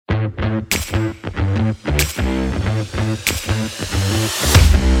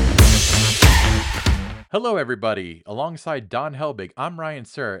Hello, everybody. Alongside Don Helbig, I'm Ryan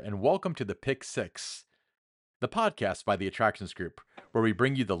Sir, and welcome to the Pick Six, the podcast by the Attractions Group, where we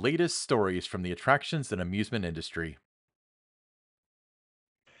bring you the latest stories from the attractions and amusement industry.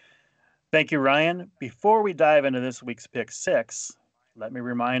 Thank you, Ryan. Before we dive into this week's Pick Six, let me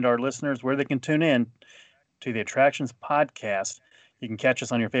remind our listeners where they can tune in to the Attractions Podcast. You can catch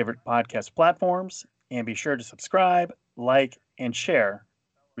us on your favorite podcast platforms, and be sure to subscribe, like, and share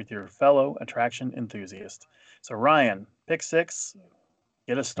with your fellow attraction enthusiasts. So, Ryan, Pick Six,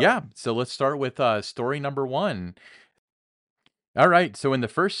 get us Yeah, started. so let's start with story number one. All right, so in the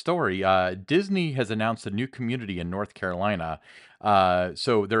first story, Disney has announced a new community in North Carolina.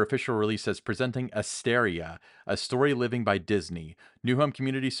 So their official release says presenting Astoria, a story living by Disney. New home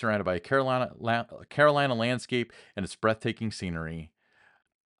community surrounded by a Carolina landscape and its breathtaking scenery.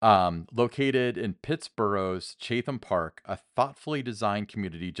 Located in Pittsburgh's Chatham Park, a thoughtfully designed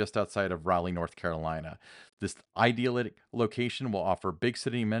community just outside of Raleigh, North Carolina. This idyllic location will offer big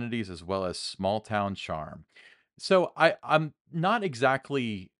city amenities as well as small town charm. So I'm not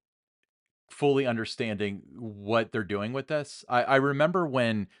exactly fully understanding what they're doing with this. I remember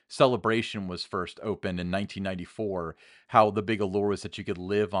when Celebration was first opened in 1994, how the big allure was that you could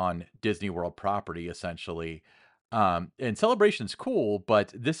live on Disney World property essentially. And Celebration's cool,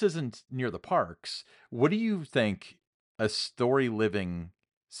 but this isn't near the parks. What do you think a story living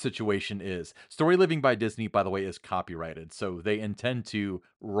situation is? Story Living by Disney, by the way, is copyrighted, so they intend to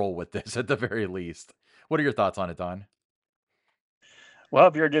roll with this at the very least. What are your thoughts on it, Don? Well,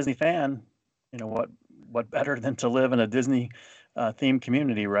 if you're a Disney fan, you know what better than to live in a Disney themed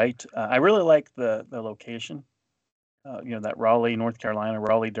community, right? I really like the location. That Raleigh, North Carolina,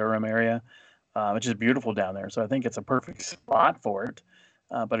 Raleigh Durham area, which is beautiful down there. So I think it's a perfect spot for it.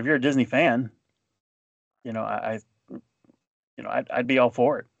 But if you're a Disney fan, I'd be all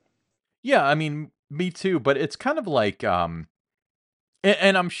for it. Yeah, I mean, me too, but it's kind of like, and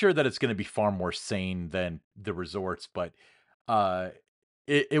I'm sure that it's gonna be far more sane than the resorts, but, uh,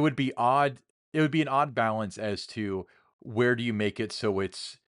 it would be odd it would be an odd balance as to where do you make it so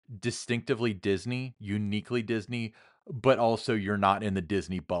it's distinctively Disney, uniquely Disney, but also you're not in the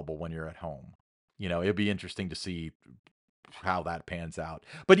Disney bubble when you're at home. It'd be interesting to see how that pans out.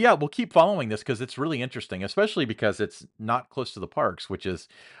 But yeah, we'll keep following this because it's really interesting, especially because it's not close to the parks, which is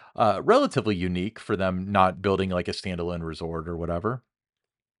relatively unique for them not building like a standalone resort or whatever.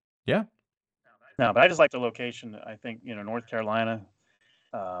 Yeah. No, but I just like the location. I think North Carolina,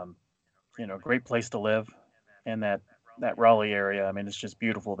 um, great place to live, and that Raleigh area. I mean, it's just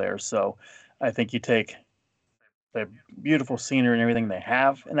beautiful there. So I think you take the beautiful scenery and everything they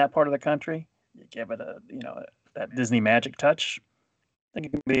have in that part of the country, you give it that Disney magic touch. I think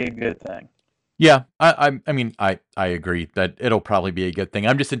it can be a good thing. Yeah, I mean, I agree that it'll probably be a good thing.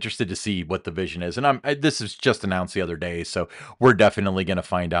 I'm just interested to see what the vision is, and this is just announced the other day, so we're definitely going to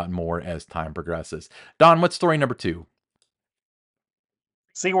find out more as time progresses. Don, what's story number two?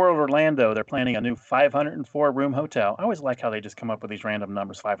 SeaWorld Orlando, they're planning a new 504 room hotel. I always like how they just come up with these random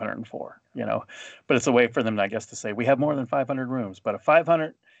numbers, 504, but it's a way for them, I guess, to say we have more than 500 rooms, but a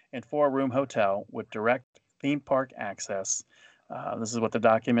 504 room hotel with direct theme park access. This is what the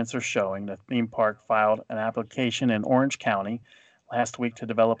documents are showing. The theme park filed an application in Orange County last week to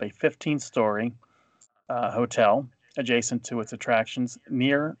develop a 15-story hotel adjacent to its attractions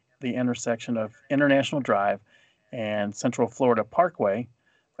near the intersection of International Drive and Central Florida Parkway,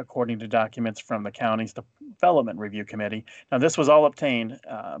 according to documents from the county's Development Review Committee. Now, this was all obtained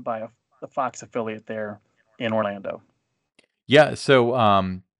by the Fox affiliate there in Orlando. Yeah,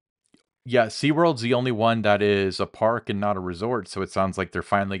 so yeah, SeaWorld's the only one that is a park and not a resort, so it sounds like they're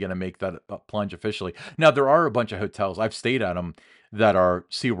finally gonna make that plunge officially. Now, there are a bunch of hotels, I've stayed at them, that are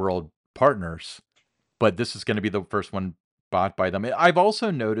SeaWorld partners, but this is gonna be the first one bought by them. I've also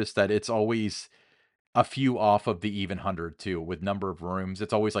noticed that it's always a few off of the even 100 too, with number of rooms.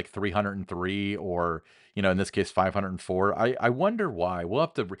 It's always like 303 or, in this case, 504. I wonder why. We'll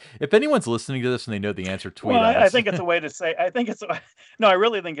have to if anyone's listening to this and they know the answer, Well, tweet I us. think it's a way to say. I think it's no. I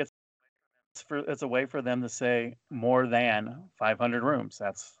really think it's a way for them to say more than 500 rooms.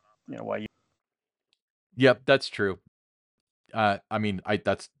 That's why you. Yep, that's true. I mean, I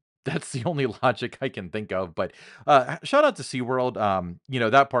that's the only logic I can think of. But shout out to SeaWorld.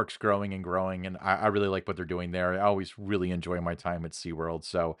 That park's growing and growing, and I really like what they're doing there. I always really enjoy my time at SeaWorld.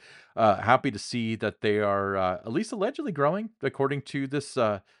 So happy to see that they are at least allegedly growing, according to this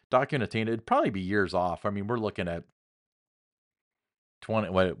document attained. It'd probably be years off. I mean, we're looking at 20,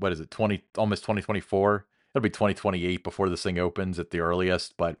 what is it, 20, almost 2024. It'll be 2028 before this thing opens at the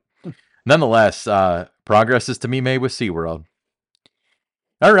earliest, but Nonetheless, progress is to be made with SeaWorld.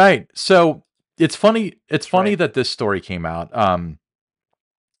 All right. So it's That's funny right. that this story came out. I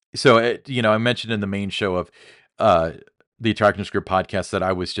mentioned in the main show of uh, the Attractions Group podcast that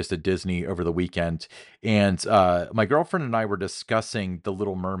I was just at Disney over the weekend, and my girlfriend and I were discussing the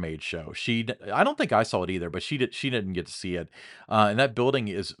Little Mermaid show. I don't think I saw it either, but she did. She didn't get to see it, and that building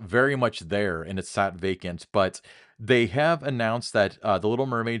is very much there, and it's sat vacant. But they have announced that the Little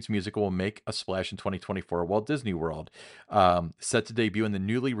Mermaid's musical will make a splash in 2024 at Walt Disney World, set to debut in the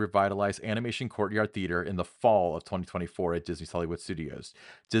newly revitalized Animation Courtyard Theater in the fall of 2024 at Disney's Hollywood Studios.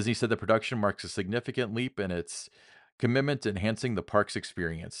 Disney said the production marks a significant leap in its commitment to enhancing the park's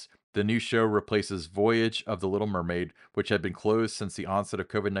experience. The new show replaces Voyage of the Little Mermaid, which had been closed since the onset of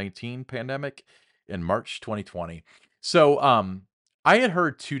COVID-19 pandemic in March 2020. So, I had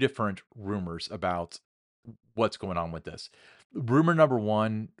heard two different rumors about what's going on with this. Rumor number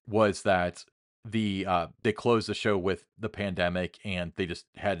one was that they closed the show with the pandemic and they just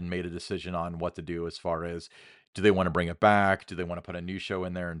hadn't made a decision on what to do as far as do they want to bring it back? Do they want to put a new show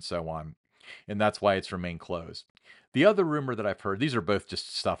in there and so on? And that's why it's remained closed. The other rumor that I've heard, these are both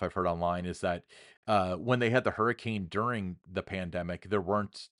just stuff I've heard online, is that when they had the hurricane during the pandemic, there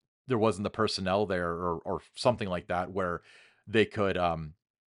wasn't the personnel there or something like that where they could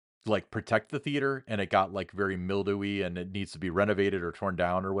like protect the theater and it got like very mildewy and it needs to be renovated or torn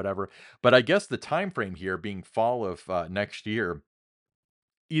down or whatever. But I guess the time frame here being fall of next year,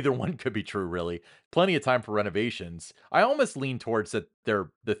 either one could be true really. Plenty of time for renovations. I almost lean towards that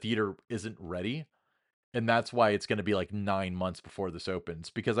the theater isn't ready and that's why it's going to be like 9 months before this opens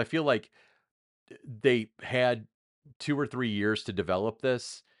because I feel like they had 2 or 3 years to develop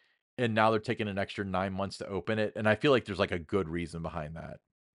this and now they're taking an extra 9 months to open it and I feel like there's like a good reason behind that.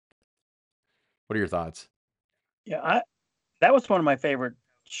 What are your thoughts? Yeah, that was one of my favorite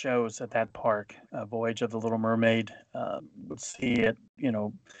shows at that park, Voyage of the Little Mermaid. Would see it,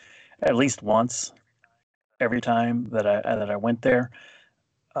 at least once every time that I went there.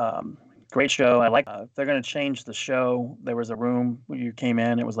 Um, Great show. I like. They're going to change the show. There was a room when you came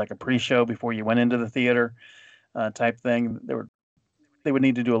in. It was like a pre-show before you went into the theater, type thing. They would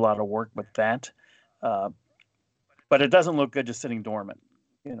need to do a lot of work with that, uh, but it doesn't look good just sitting dormant.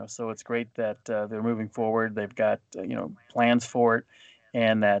 So it's great that they're moving forward. They've got plans for it,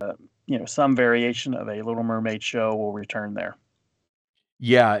 and that some variation of a Little Mermaid show will return there.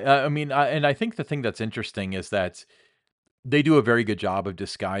 Yeah, I mean, and I think the thing that's interesting is that they do a very good job of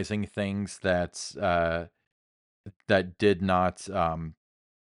disguising things that did not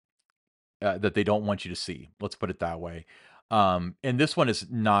that they don't want you to see. Let's put it that way. And this one is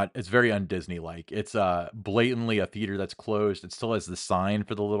not. It's very un-Disney like. It's blatantly a theater that's closed. It still has the sign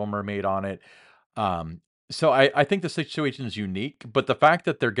for the Little Mermaid on it. Um, so I think the situation is unique, but the fact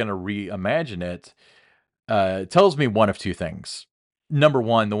that they're going to reimagine it tells me one of two things. Number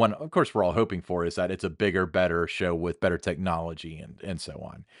one, the one, of course, we're all hoping for is that it's a bigger, better show with better technology and so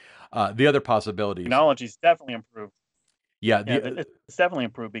on. The other possibilities, Technology's definitely improved. yeah, Yeah, the it's definitely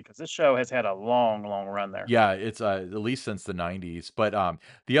improved because this show has had a long, long run there. yeah, it's at least since the '90s. But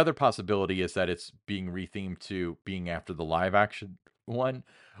the other possibility is that it's being rethemed to being after the live action one,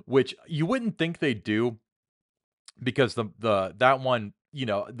 which you wouldn't think they do because the that one,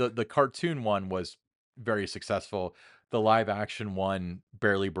 the cartoon one was very successful. The live action one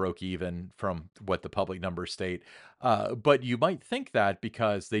barely broke even from what the public numbers state. But you might think that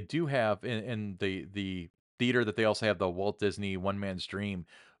because they do have in the theater that they also have the Walt Disney One Man's Dream,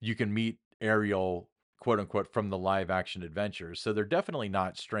 you can meet Ariel, quote unquote, from the live action adventures. So they're definitely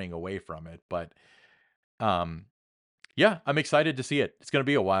not straying away from it. But um yeah, I'm excited to see it. It's gonna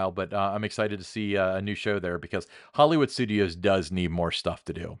be a while, but, I'm excited to see, a new show there because Hollywood Studios does need more stuff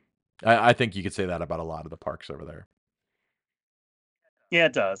to do. I think you could say that about a lot of the parks over there. Yeah,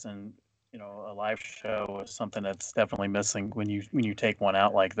 it does, and a live show is something that's definitely missing when you take one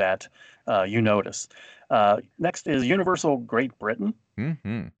out like that. You notice. Next is Universal Great Britain,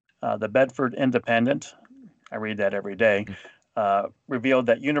 Mhm. the Bedford Independent. I read that every day. Mm. Revealed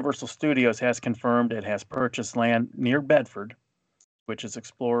that Universal Studios has confirmed it has purchased land near Bedford, which is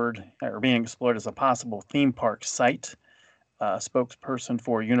explored or being explored as a possible theme park site. Spokesperson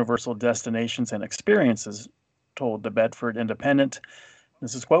for Universal Destinations and Experiences told the Bedford Independent,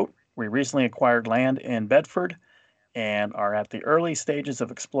 this is quote, "We recently acquired land in Bedford and are at the early stages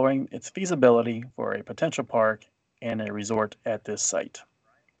of exploring its feasibility for a potential park and a resort at this site."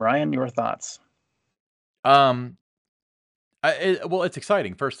 Ryan, your thoughts? Um, well, it's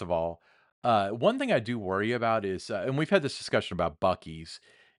exciting, first of all. One thing I do worry about is, and we've had this discussion about Buc-ee's.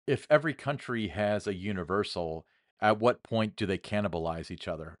 If every country has a Universal, at what point do they cannibalize each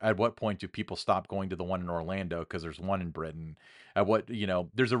other? At what point do people stop going to the one in Orlando because there's one in Britain? At what,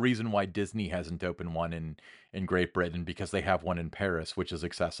 there's a reason why Disney hasn't opened one in Great Britain because they have one in Paris, which is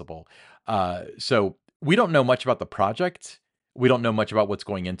accessible. So we don't know much about the project. We don't know much about what's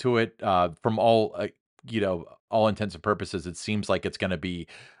going into it. From all intents and purposes, it seems like it's going to be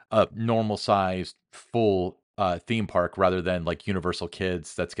a normal sized full theme park rather than like Universal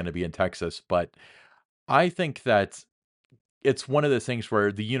Kids that's going to be in Texas. But I think that it's one of those things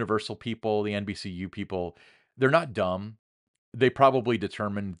where the Universal people, the NBCU people, they're not dumb. They probably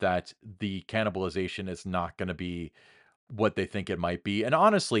determined that the cannibalization is not going to be what they think it might be. And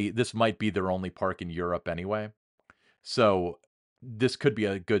honestly, this might be their only park in Europe anyway. So this could be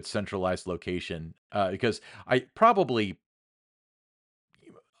a good centralized location because I probably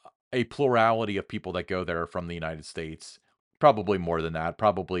a plurality of people that go there are from the United States. Probably more than that,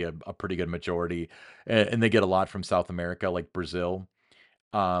 probably a pretty good majority. And they get a lot from South America, like Brazil.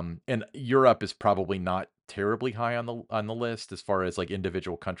 And Europe is probably not terribly high on the list as far as like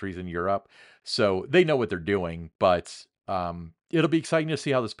individual countries in Europe. So they know what they're doing, but it'll be exciting to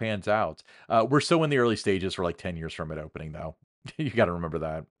see how this pans out. We're still in the early stages. For like 10 years from it opening, though. You got to remember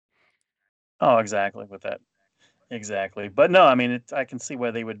that. Oh, exactly with that. Exactly. But no, I mean, I can see why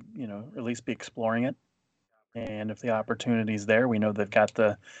they would, at least be exploring it. And if the opportunity's there, we know they've got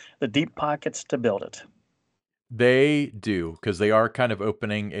the deep pockets to build it. They do because they are kind of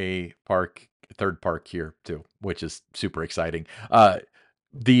opening third park here too, which is super exciting.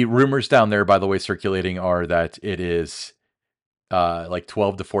 The rumors down there, by the way, circulating are that it is like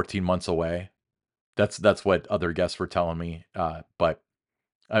 12 to 14 months away. That's what other guests were telling me. But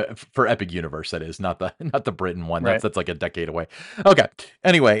for Epic Universe, that is not the not the Britain one. Right. That's like a decade away. Okay.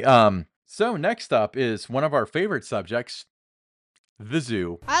 Anyway, so next up is one of our favorite subjects, the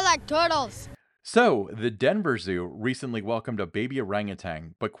zoo. I like turtles. So, the Denver Zoo recently welcomed a baby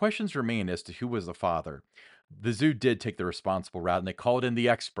orangutan, but questions remain as to who was the father. The zoo did take the responsible route and they called in the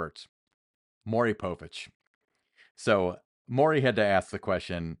expert, Maury Povich. So, Maury had to ask the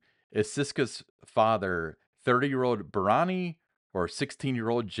question, is Siska's father 30-year-old Barani or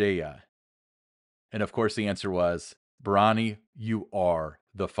 16-year-old Jaya? And of course, the answer was, Barani, you are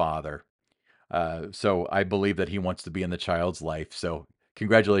the father. So I believe that he wants to be in the child's life. So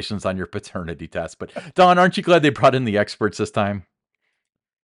congratulations on your paternity test. But Don, aren't you glad they brought in the experts this time?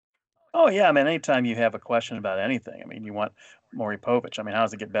 Oh yeah, I mean, anytime you have a question about anything, I mean, you want Maury Povich. I mean, how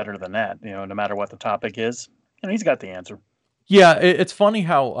does it get better than that? No matter what the topic is, he's got the answer. Yeah, it's funny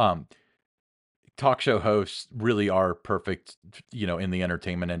how talk show hosts really are perfect, in the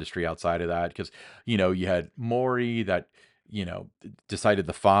entertainment industry outside of that. Because, you had Maury that, decided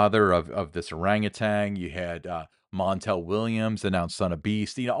the father of this orangutan. You had Montel Williams announced Son of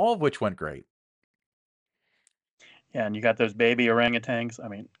Beast, all of which went great. Yeah, and you got those baby orangutans. I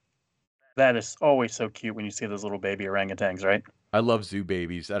mean, that is always so cute when you see those little baby orangutans, right? I love zoo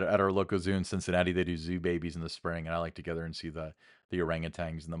babies. At our local zoo in Cincinnati, they do zoo babies in the spring, and I like to go there and see the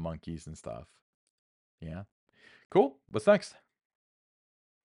orangutans and the monkeys and stuff. Yeah, cool. What's next?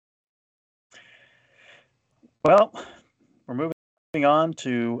 Well, we're moving on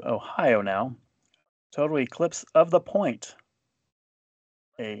to Ohio now. Total eclipse of the point.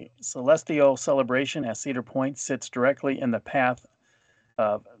 A celestial celebration at Cedar Point sits directly in the path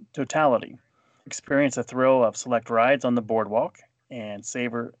of totality. Experience the thrill of select rides on the boardwalk and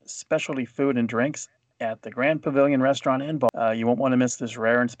savor specialty food and drinks at the Grand Pavilion Restaurant and Bar. You won't want to miss this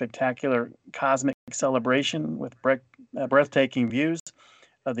rare and spectacular cosmic celebration with breathtaking views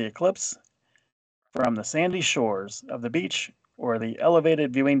of the eclipse from the sandy shores of the beach or the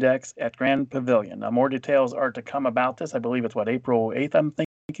elevated viewing decks at Grand Pavilion. Now, more details are to come about this. I believe it's April 8th, I'm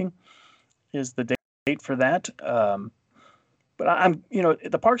thinking, is the date for that. But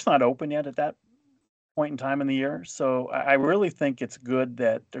the park's not open yet at that point in time in the year. So I really think it's good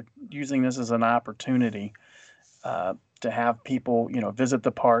that they're using this as an opportunity to have people, visit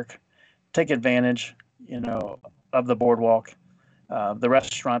the park, take advantage, of the boardwalk. The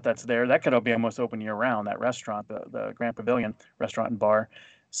restaurant that's there, that could be almost open year round, that restaurant, the Grand Pavilion Restaurant and Bar.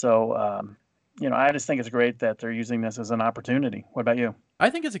 So, I just think it's great that they're using this as an opportunity. What about you? I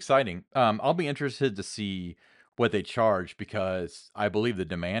think it's exciting. I'll be interested to see what they charge because I believe the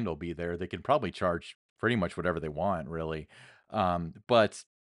demand will be there. They could probably charge pretty much whatever they want, really. But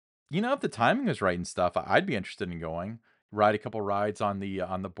if the timing is right and stuff, I'd be interested in going. Ride a couple rides on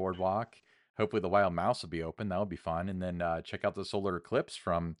the boardwalk. Hopefully, the wild mouse will be open. That would be fun, and then check out the solar eclipse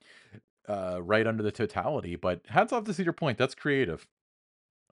from right under the totality. But hats off to Cedar Point. That's creative.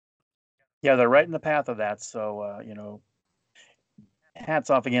 Yeah, they're right in the path of that. So, hats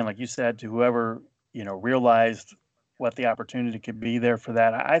off again, like you said, to whoever, realized what the opportunity could be there for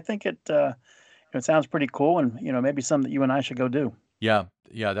that. I think it sounds pretty cool, and maybe something that you and I should go do. Yeah,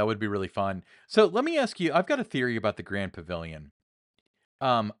 yeah, that would be really fun. So let me ask you, I've got a theory about the Grand Pavilion.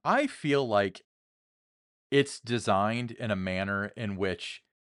 I feel like it's designed in a manner in which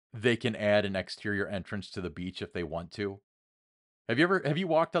they can add an exterior entrance to the beach if they want to. Have you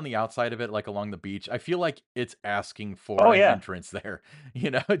walked on the outside of it, like, along the beach? I feel like it's asking for Oh an yeah, entrance there, do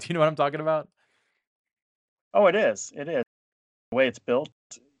you know what I'm talking about? oh it is, it is. The way it's built,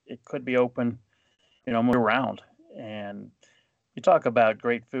 it could be open, more round. And you talk about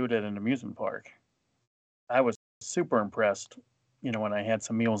great food at an amusement park. I was super impressed, when I had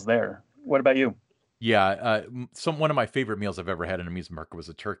some meals there. What about you? Yeah, one of my favorite meals I've ever had in an amusement park was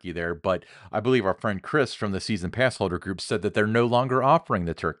a turkey there, but I believe our friend Chris from the season pass holder group said that they're no longer offering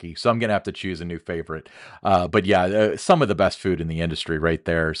the turkey, so I'm gonna have to choose a new favorite. But yeah, some of the best food in the industry right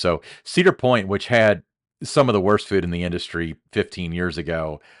there. So Cedar Point, which had some of the worst food in the industry 15 years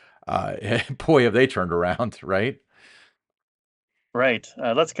ago, boy, have they turned around, right? Right.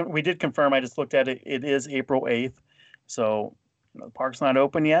 We did confirm. I just looked at it. It is April 8th, so the park's not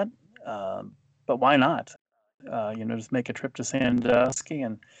open yet. But why not? Just make a trip to Sandusky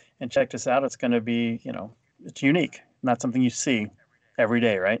and check this out. It's going to be, it's unique. Not something you see every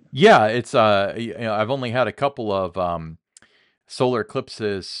day, right? Yeah, it's I've only had a couple of solar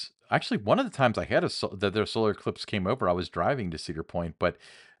eclipses. Actually, one of the times I had that their solar eclipse came over, I was driving to Cedar Point, but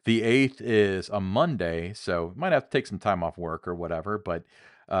the 8th is a Monday, so might have to take some time off work or whatever, but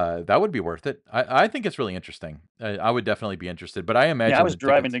that would be worth it. I think it's really interesting. I would definitely be interested, but I Yeah, I imagine was the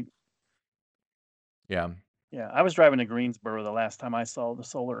driving tickets. to Yeah. yeah, I was driving to Greensboro the last time I saw the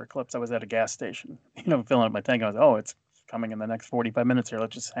solar eclipse. I was at a gas station, filling up my tank. I was, oh, it's coming in the next 45 minutes here.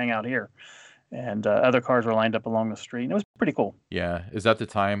 Let's just hang out here. And other cars were lined up along the street. And it was pretty cool. Yeah. Is that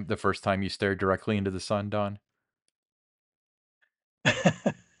the first time you stared directly into the sun, Don?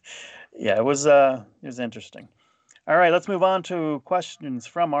 Yeah, it was interesting. All right, let's move on to questions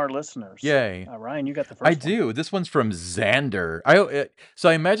from our listeners. Yay. Ryan, you got the I first one. do. This one's from Xander. So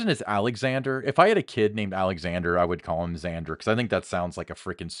I imagine it's Alexander. If I had a kid named Alexander, I would call him Xander because I think that sounds like a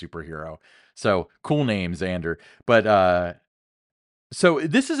freaking superhero. So cool name, Xander. But so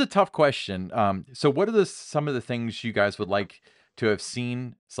this is a tough question. So what are some of the things you guys would like to have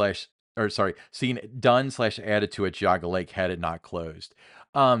seen slash or sorry, seen done slash added to at Geauga Lake had it not closed?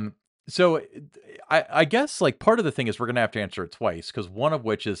 Um, so I guess like part of the thing is we're gonna have to answer it twice because one of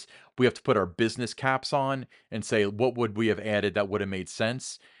which is we have to put our business caps on and say what would we have added that would have made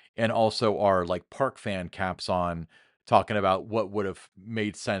sense, and also our like park fan caps on talking about what would have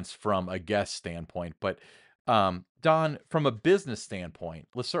made sense from a guest standpoint. But Don, from a business standpoint,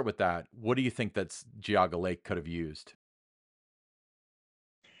 let's start with that. What do you think that's Geauga Lake could have used?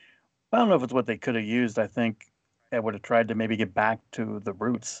 I don't know if it's what they could have used. I think I would have tried to maybe get back to the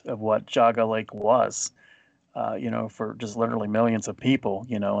roots of what Jaga Lake was, for just literally millions of people,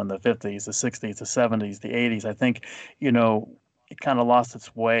 in the 50s, the 60s, the 70s, the 80s. I think, it kind of lost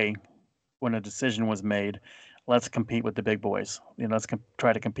its way when a decision was made. Let's compete with the big boys. Let's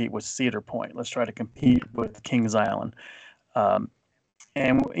try to compete with Cedar Point. Let's try to compete with Kings Island. Um,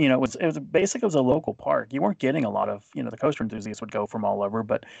 and it was a local park. You weren't getting a lot of the coaster enthusiasts would go from all over,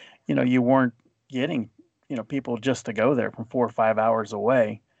 but you weren't getting people just to go there from 4 or 5 hours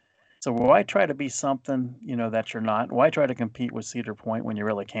away. So why try to be something that you're not? Why try to compete with Cedar Point when you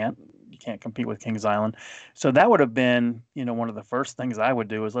really can't? You can't compete with Kings Island. So that would have been one of the first things I would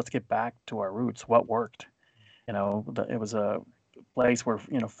do is let's get back to our roots. What worked? It was a place where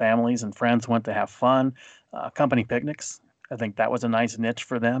families and friends went to have fun, company picnics. I think that was a nice niche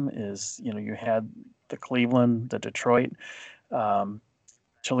for them. Is you had the Cleveland, the Detroit, um,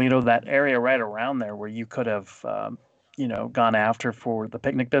 Toledo, that area right around there where you could have gone after for the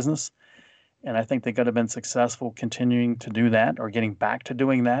picnic business. And I think they could have been successful continuing to do that or getting back to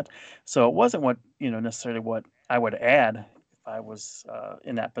doing that. So it wasn't what necessarily what I would add if I was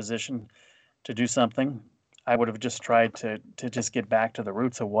in that position to do something. I would have just tried to just get back to the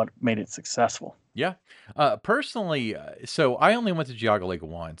roots of what made it successful. Yeah. Personally, so I only went to Geauga Lake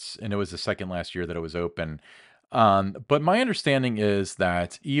once, and it was the second last year that it was open. But my understanding is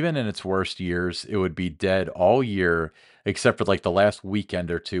that even in its worst years, it would be dead all year, except for like the last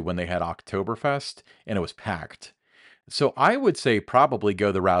weekend or two when they had Oktoberfest and it was packed. So I would say probably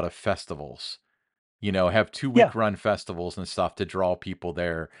go the route of festivals. Have 2 week Yeah, run festivals and stuff to draw people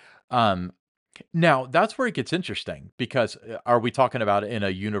there. Um, Now, that's where it gets interesting because are we talking about in a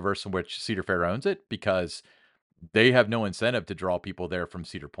universe in which Cedar Fair owns it? Because they have no incentive to draw people there from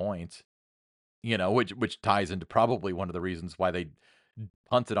Cedar Point, which ties into probably one of the reasons why they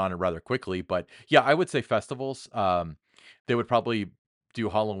punted on it rather quickly. But yeah, I would say festivals. They would probably do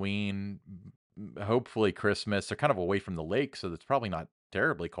Halloween, hopefully Christmas. They're kind of away from the lake, so it's probably not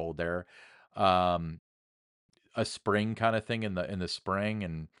terribly cold there. Um, a spring kind of thing in the spring,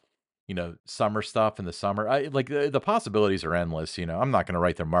 and summer stuff in the summer. I like the possibilities are endless. I'm not going to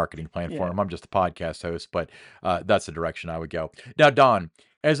write their marketing plan for Yeah. them. I'm just a podcast host, but that's the direction I would go. Now, Don,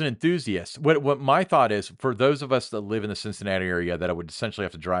 as an enthusiast, what my thought is for those of us that live in the Cincinnati area that I would essentially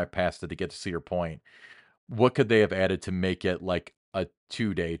have to drive past it to get to Cedar Point, what could they have added to make it like a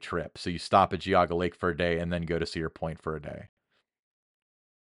 2-day trip? So you stop at Geauga Lake for a day and then go to Cedar Point for a day.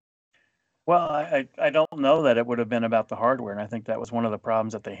 Well, I don't know that it would have been about the hardware, and I think that was one of the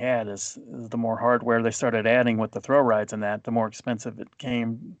problems that they had is the more hardware they started adding with the throw rides and that, the more expensive it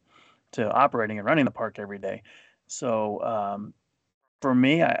came to operating and running the park every day. So for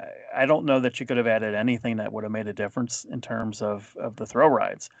me, I don't know that you could have added anything that would have made a difference in terms of the throw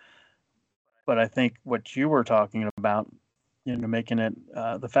rides. But I think what you were talking about, making it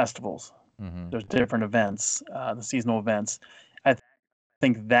the festivals, Hmm. there's different events, the seasonal events. I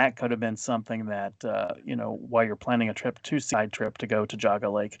think that could have been something that while you're planning a trip to side trip to go to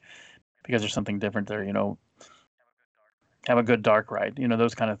Jaga Lake, because there's something different there. Have a good dark ride.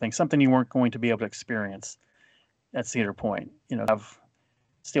 Those kind of things. Something you weren't going to be able to experience at Cedar Point. Have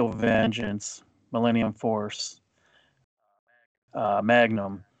Steel Vengeance, Millennium Force,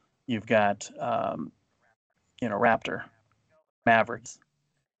 Magnum. You've got Raptor, Mavericks.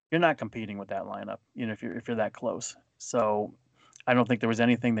 You're not competing with that lineup. If you're that close. So I don't think there was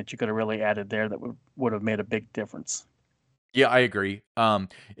anything that you could have really added there that would have made a big difference. Yeah, I agree.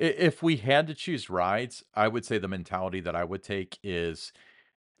 If we had to choose rides, I would say the mentality that I would take is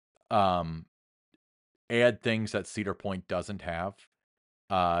um, add things that Cedar Point doesn't have.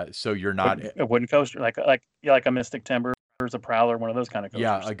 So you're not, A wooden coaster, like a Mystic Timbers, a Prowler, one of those kind of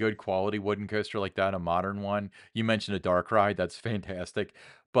yeah, coasters. a good quality wooden coaster like that, a modern one. You mentioned a dark ride, that's fantastic.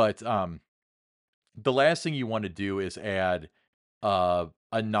 But the last thing you want to do is add a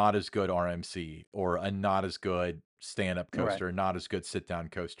not as good RMC or a not as good stand-up Right. coaster, a not as good sit-down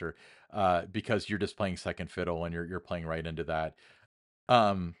coaster, because you're just playing second fiddle and you're playing right into that.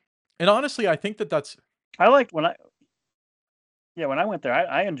 Um, and honestly, I think that that's I liked when I went there,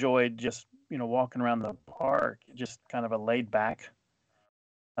 I enjoyed just walking around the park, just kind of a laid back,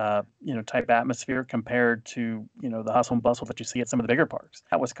 type atmosphere compared to the hustle and bustle that you see at some of the bigger parks.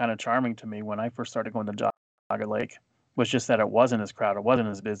 That was kind of charming to me when I first started going to Jogga Lake. Was just that it wasn't as crowded, it wasn't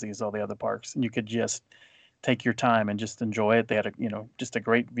as busy as all the other parks, and you could just take your time and just enjoy it. They had just a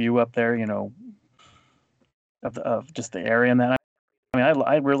great view up there, of just the area and that. I mean,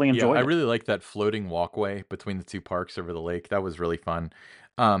 I really yeah, I enjoyed it. really like that floating walkway between the 2 parks over the lake. That was really fun.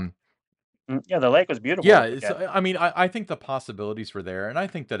 Um, Yeah, the lake was beautiful to Yeah, look it's at. I mean, I think the possibilities were there, and I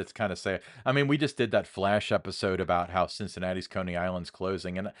think that it's kinda sad. I mean, we just did that Flash episode about how Cincinnati's Coney Island's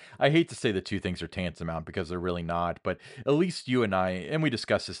closing, and I hate to say the 2 things are tantamount because they're really not, but at least you and I and we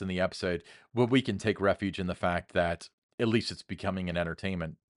discussed this in the episode, where we can take refuge in the fact that at least it's becoming an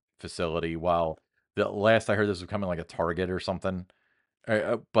entertainment facility, while the last I heard this was becoming like a Target or something,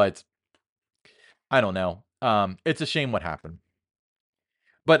 but I don't know. It's a shame what happened.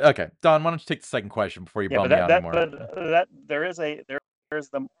 But, okay, Don, why don't you take the second question before you Yeah, but bum me out anymore? that there is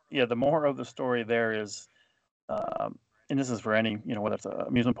the moral of the story there is, and this is for any whether it's an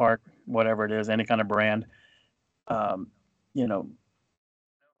amusement park, whatever it is, any kind of brand, um, you know,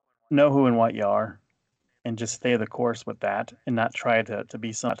 know who and what you are, and just stay the course with that, and not try to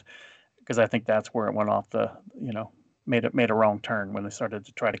be something, because I think that's where it went off the made a wrong turn when they started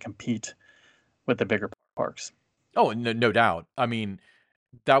to try to compete with the bigger parks. Oh, no doubt. I mean,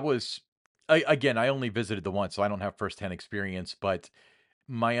 that was again, I only visited the once, so I don't have firsthand experience, but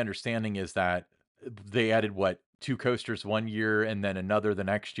my understanding is that they added what, 2 coasters one year and then another the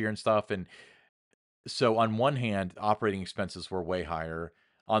next year and stuff, and so on one hand, operating expenses were way higher.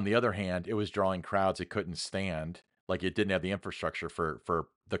 On the other hand, it was drawing crowds it couldn't stand. Like it didn't have the infrastructure for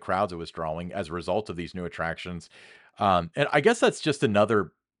the crowds it was drawing as a result of these new attractions. And I guess that's just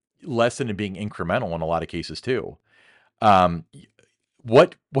another lesson in being incremental in a lot of cases too. Um,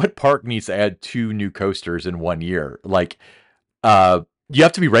 what park needs to add 2 new coasters in 1 year? Like, you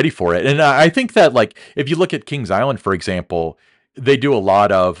have to be ready for it, and I think that, like, if you look at Kings Island, for example, they do a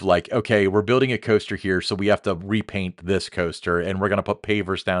lot of, like, "Okay, we're building a coaster here, so we have to repaint this coaster, and we're gonna put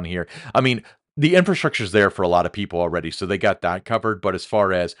pavers down here." I mean, the infrastructure's there for a lot of people already, so they got that covered, but as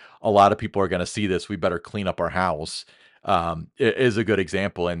far as a lot of people are gonna see this, we better clean up our house, is a good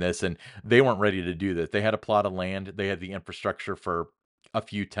example in this, and they weren't ready to do that. They had a plot of land, they had the infrastructure for a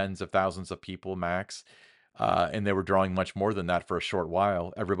few tens of thousands of people max. and they were drawing much more than that for a short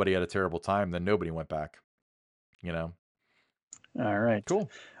while. Everybody had a terrible time, then nobody went back, you know? All right. Cool.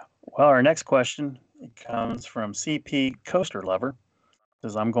 Well, our next question comes from CP Coaster Lover.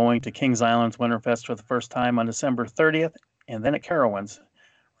 Says, I'm going to Kings Island's Winterfest for the first time on December 30th, and then at Carowinds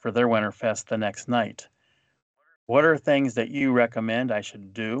for their Winterfest the next night. What are things that you recommend I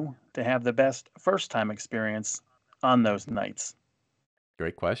should do to have the best first time experience on those nights?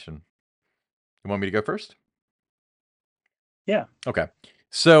 Great question. You want me to go first? Yeah. Okay.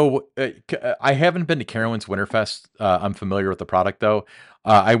 So, I haven't been to Carowinds Winterfest. I'm familiar with the product, though.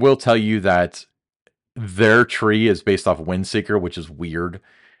 I will tell you that their tree is based off Windseeker, which is weird.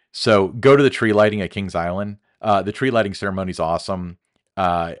 So, go to the tree lighting at Kings Island. The tree lighting ceremony is awesome.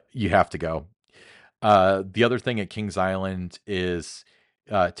 You have to go. The other thing at Kings Island is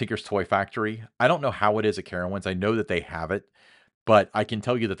Tinker's Toy Factory. I don't know how it is at Carowinds. I know that they have it, but I can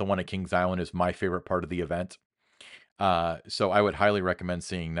tell you that the one at Kings Island is my favorite part of the event. So I would highly recommend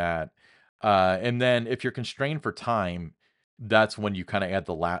seeing that. And then if you're constrained for time, that's when you kind of add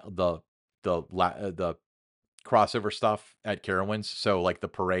the crossover stuff at Carowinds. So like the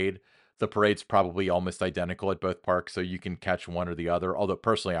parade. The parade's probably almost identical at both parks, so you can catch one or the other. Although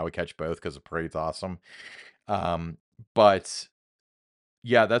personally, I would catch both because the parade's awesome. Um, but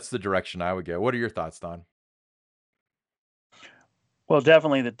yeah, that's the direction I would go. What are your thoughts, Don? Well,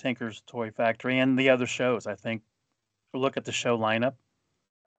 definitely the Tinker's Toy Factory and the other shows. I think look at the show lineup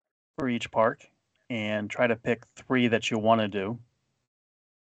for each park and try to pick three that you want to do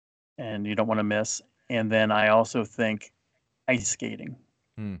and you don't want to miss. And then I also think ice skating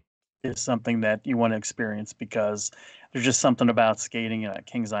Hmm. is something that you want to experience because there's just something about skating at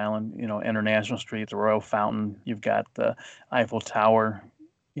Kings Island, International Street, the Royal Fountain. You've got the Eiffel Tower,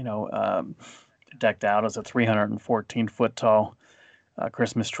 you know, um, decked out as a 314-foot tall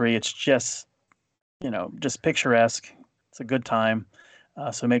Christmas tree. It's just picturesque. It's a good time.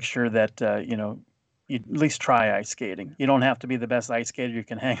 So make sure that you at least try ice skating. You don't have to be the best ice skater. You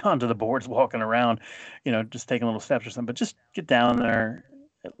can hang onto the boards walking around, just taking little steps or something. But just get down there,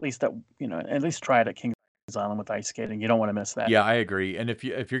 at least try it at Kings Island with ice skating. You don't want to miss that. Yeah, I agree. And if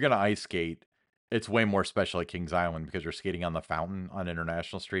you're gonna ice skate, it's way more special at Kings Island because you're skating on the fountain on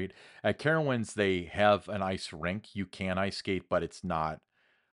International Street. At Carowinds, they have an ice rink. You can ice skate, but it's not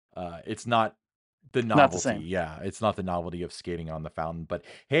the Not the novelty. same. Yeah, it's not the novelty of skating on the fountain. But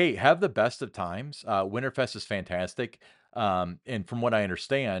hey, have the best of times. Winterfest is fantastic. And from what I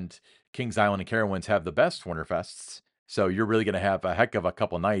understand, Kings Island and Carowinds have the best Winterfests. So you're really going to have a heck of a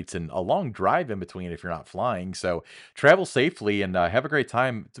couple nights and a long drive in between if you're not flying. So travel safely and have a great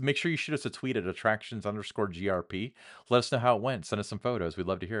time. To make sure you shoot us a tweet at attractions_GRP. Let us know how it went. Send us some photos. We'd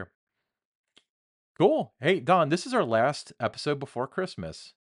love to hear. Cool. Hey, Don, this is our last episode before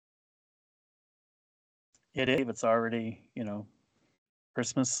Christmas. It is. It's already,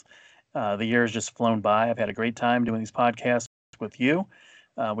 Christmas. The year has just flown by. I've had a great time doing these podcasts with you.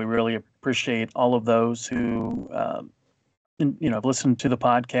 We really appreciate all of those who have listened to the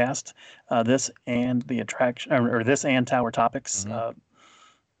podcast, this and the attraction, or this and Tower Topics. Hmm.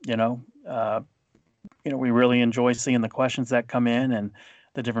 You know, uh, we really enjoy seeing the questions that come in and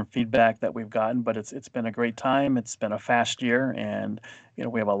the different feedback that we've gotten. But it's been a great time. It's been a fast year, and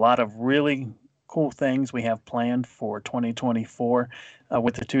we have a lot of really cool things we have planned for 2024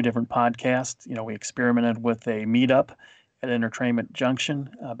 with the two different podcasts. We experimented with a meetup at Entertainment Junction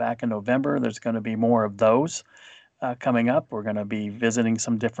back in November. There's going to be more of those coming up. We're going to be visiting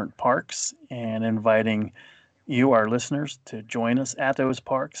some different parks and inviting you, our listeners, to join us at those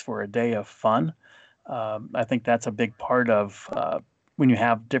parks for a day of fun. I think that's a big part of when you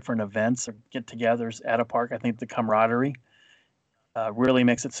have different events or get togethers at a park. I think the camaraderie really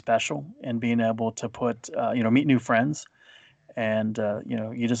makes it special, and being able to meet new friends. And,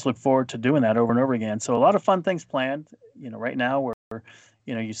 you just look forward to doing that over and over again. So a lot of fun things planned. Right now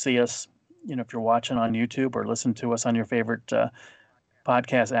you see us, if you're watching on YouTube or listen to us on your favorite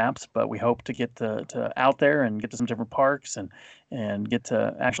podcast apps, but we hope to get to out there and get to some different parks and get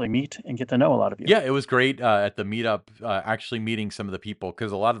to actually meet and get to know a lot of you. Yeah, it was great at the meetup, actually meeting some of the people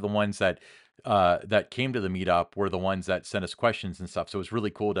because a lot of the ones that came to the meetup were the ones that sent us questions and stuff. So it was really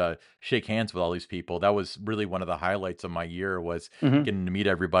cool to shake hands with all these people. That was really one of the highlights of my year was Hmm. getting to meet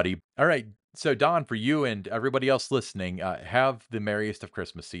everybody. All right, so Don, for you and everybody else listening, have the merriest of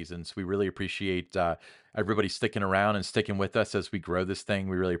Christmas seasons. We really appreciate everybody sticking around and sticking with us as we grow this thing.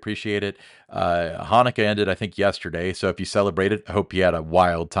 We really appreciate it. Hanukkah ended, I think, yesterday. So if you celebrated, I hope you had a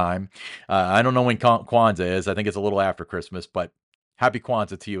wild time. I don't know when Kwanzaa is. I think it's a little after Christmas, but happy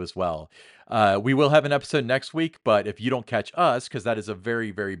Kwanzaa to you as well. We will have an episode next week, but if you don't catch us, because that is a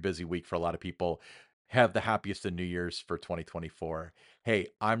very, very busy week for a lot of people, Have the happiest of New Year's for 2024. Hey,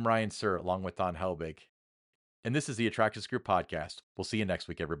 I'm Ryan Sir, along with Don Helbig, and this is the Attractions Group podcast. We'll see you next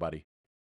week, everybody.